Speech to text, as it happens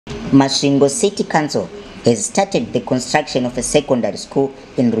Masvingo City Council has started the construction of a secondary school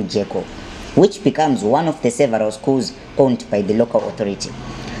in Rujeko, which becomes one of the several schools owned by the local authority.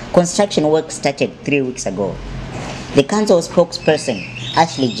 Construction work started 3 weeks ago. The council spokesperson,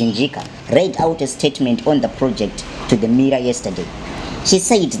 Ashley Jinjika, read out a statement on the project to the Mirror yesterday. She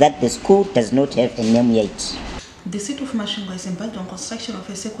said that the school does not have a name yet. The city of Masvingo has embarked on construction of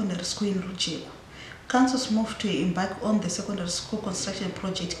a secondary school in Rujeko. Council's move to embark on the secondary school construction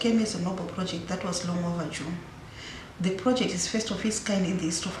project came as a noble project that was long overdue. The project is first of its kind in the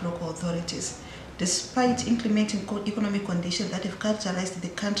history of local authorities. Despite inclement economic conditions that have characterized the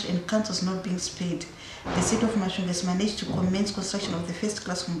country and councils not being spared, the city of Masvingo has managed to commence construction of the first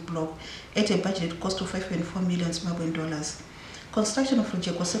classroom block at a budgeted cost of $5.4 million. Construction of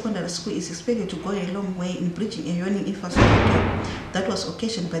Rujeko Secondary School is expected to go a long way in bridging a yawning infrastructure gap that was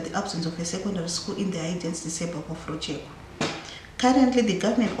occasioned by the absence of a secondary school in the high-density suburb of Rujeko. Currently, the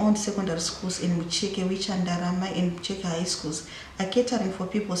government-owned secondary schools in Mucheke, Wichandarama, and Mucheke High Schools are catering for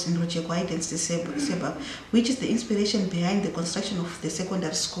pupils in Rujeko high-density suburb, which is the inspiration behind the construction of the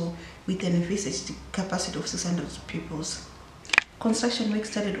secondary school with an envisaged capacity of 600 pupils. Construction work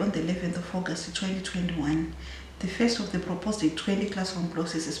started on the 11th of August 2021. The first of the proposed 20 classroom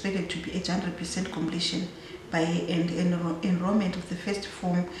blocks is expected to be at 100% completion by and enrollment of the first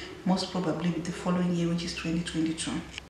form most probably the following year, which is 2022.